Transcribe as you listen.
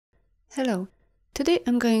Hello, today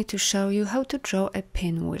I'm going to show you how to draw a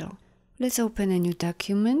pinwheel. Let's open a new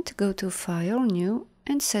document, go to File, New,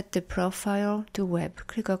 and set the profile to Web.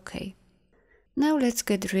 Click OK. Now let's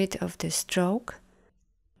get rid of the stroke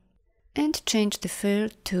and change the fill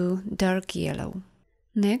to dark yellow.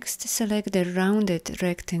 Next, select the rounded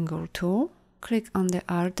rectangle tool, click on the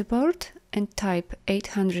artboard and type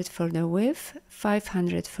 800 for the width,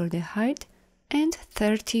 500 for the height, and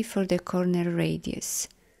 30 for the corner radius.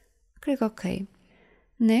 Click OK.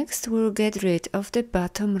 Next, we'll get rid of the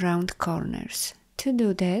bottom round corners. To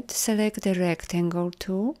do that, select the rectangle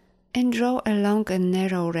tool and draw a long and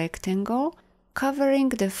narrow rectangle covering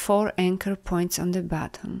the 4 anchor points on the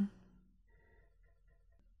bottom.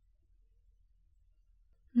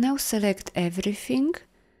 Now select everything,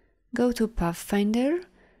 go to Pathfinder.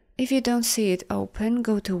 If you don't see it open,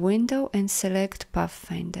 go to Window and select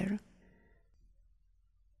Pathfinder.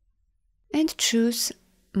 And choose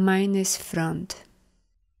minus front.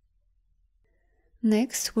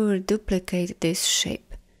 Next, we will duplicate this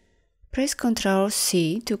shape. Press Ctrl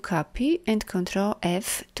C to copy and Ctrl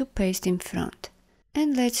F to paste in front.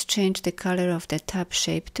 And let's change the color of the top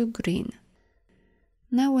shape to green.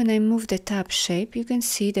 Now when I move the top shape, you can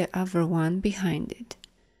see the other one behind it.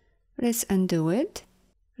 Let's undo it.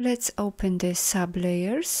 Let's open the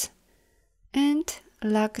sub-layers and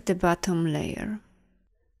lock the bottom layer.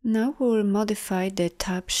 Now we will modify the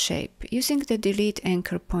top shape using the Delete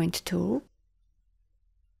Anchor Point tool.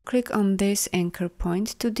 Click on this anchor point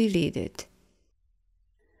to delete it.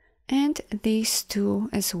 And these two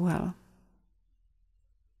as well.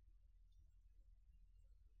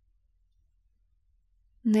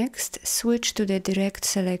 Next, switch to the Direct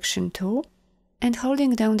Selection tool and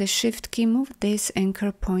holding down the Shift key, move this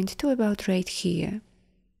anchor point to about right here.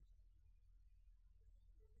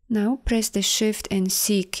 Now press the Shift and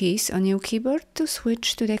C keys on your keyboard to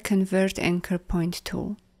switch to the Convert Anchor Point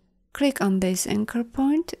tool. Click on this anchor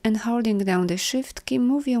point and holding down the Shift key,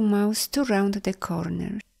 move your mouse to round the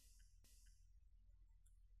corner.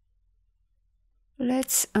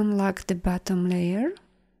 Let's unlock the bottom layer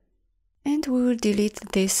and we will delete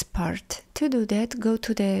this part. To do that, go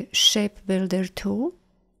to the Shape Builder tool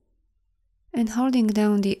and holding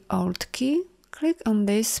down the Alt key, click on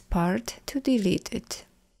this part to delete it.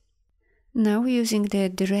 Now, using the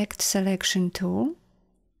Direct Selection tool,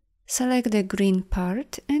 select the green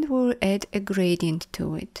part and we'll add a gradient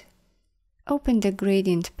to it. Open the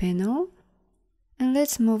Gradient panel and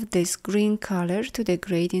let's move this green color to the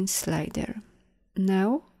Gradient slider.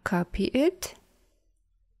 Now, copy it,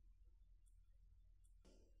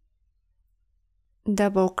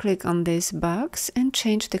 double-click on this box and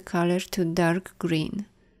change the color to dark green.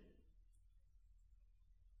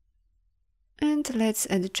 And let's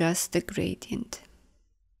adjust the gradient.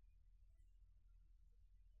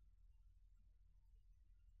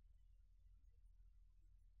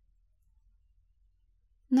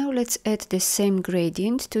 Now let's add the same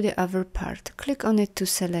gradient to the other part. Click on it to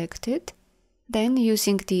select it. Then,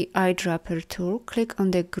 using the Eyedropper tool, click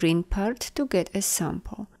on the green part to get a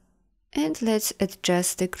sample. And let's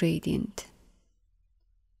adjust the gradient.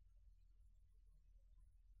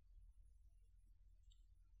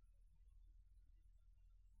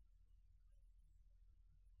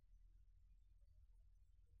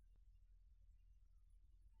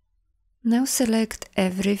 Now select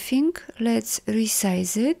everything, let's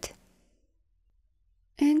resize it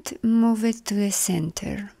and move it to the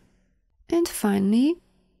center. And finally,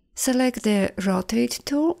 select the Rotate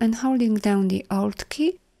tool and holding down the Alt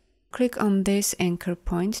key, click on this anchor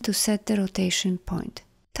point to set the rotation point.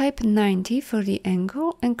 Type 90 for the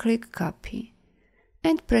angle and click Copy.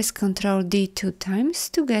 And press Ctrl D 2 times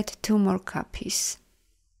to get 2 more copies.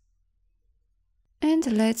 And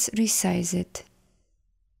let's resize it.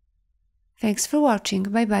 Thanks for watching,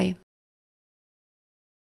 bye bye.